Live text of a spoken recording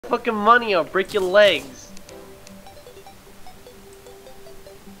fucking money, I'll break your legs.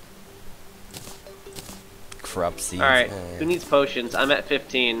 Corrupt seeds. Alright, who needs potions? I'm at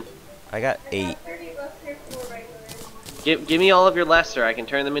 15. I got 8. Give me all of your lesser, I can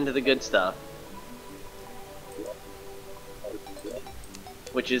turn them into the good stuff.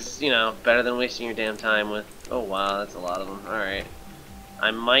 Which is, you know, better than wasting your damn time with... Oh wow, that's a lot of them. Alright.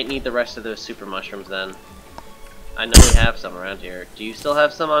 I might need the rest of those super mushrooms then. I know we have some around here. Do you still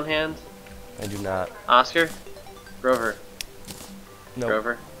have some on hand? I do not. Oscar? Grover? No.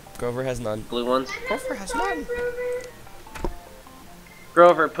 Grover? Grover has none. Blue ones? Grover has none.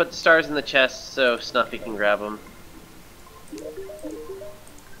 Grover, put the stars in the chest so Snuffy can grab them.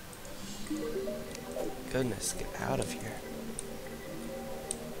 Goodness, get out of here.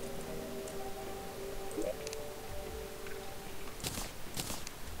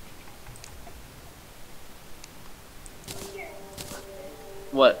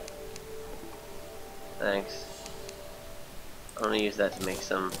 What? Thanks. I'm gonna use that to make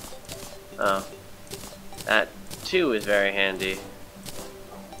some... Oh. That, too, is very handy.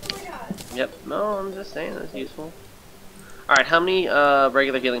 Yep, no, I'm just saying that's useful. Alright, how many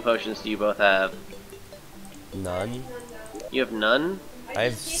regular healing potions do you both have? None. You have none? I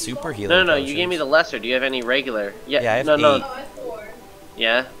have super healing No, potions. you gave me the lesser. Do you have any regular? Yeah, I have no, 8. no.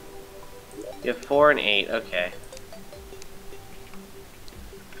 Yeah? You have 4 and 8, okay.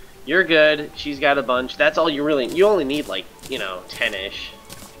 You're good. She's got a bunch. That's all you really... You only need, like, you know, 10-ish.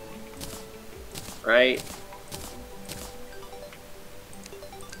 Right?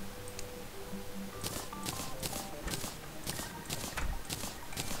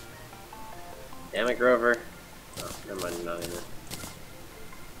 Damn it, Grover. Oh, never mind, not even.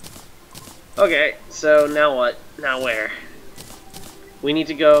 Okay, so now what? Now where? We need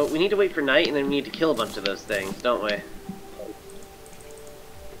to go... We need to wait for night, and then we need to kill a bunch of those things, don't we?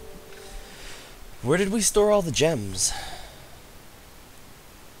 Where did we store all the gems?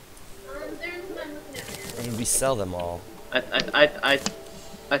 Or did we sell them all?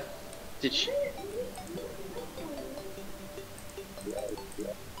 Did she...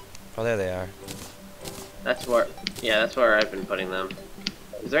 Oh, there they are. That's where... Yeah, that's where I've been putting them.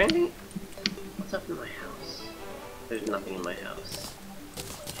 Is there anything... What's up in my house? There's nothing in my house.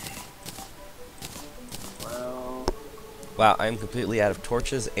 Well... Wow, I'm completely out of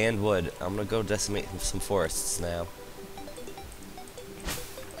torches and wood. I'm gonna go decimate some forests now.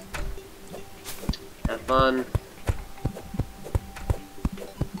 Have fun.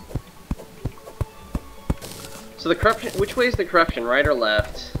 So the corruption... Which way is the corruption? Right or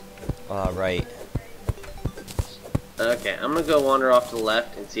left? Right. Okay, I'm gonna go wander off to the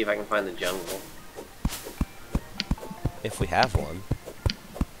left and see if I can find the jungle. If we have one.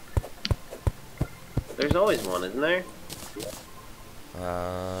 There's always one, isn't there?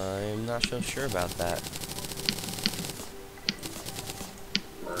 I'm not so sure about that.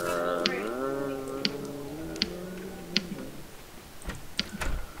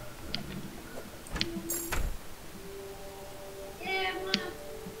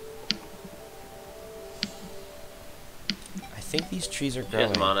 I think these trees are She growing.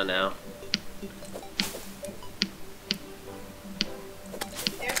 has mana now.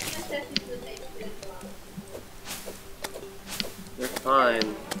 They're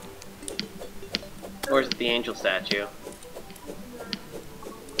fine. Or is it the angel statue?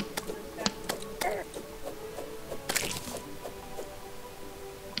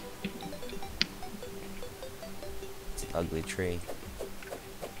 It's an ugly tree.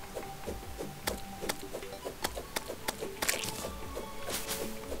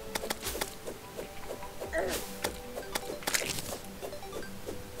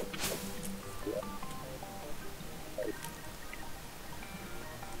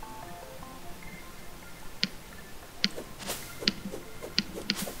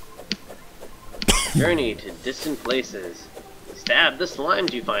 Journey to distant places. Stab the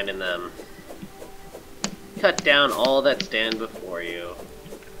slimes you find in them. Cut down all that stand before you.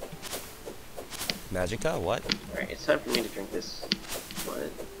 Magica? What? Alright, it's time for me to drink this.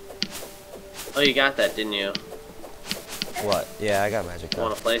 What? Oh, you got that, didn't you? What? Yeah, I got Magica.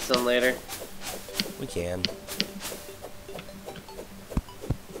 Want to play some later? We can.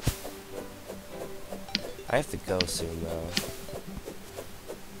 I have to go soon, though.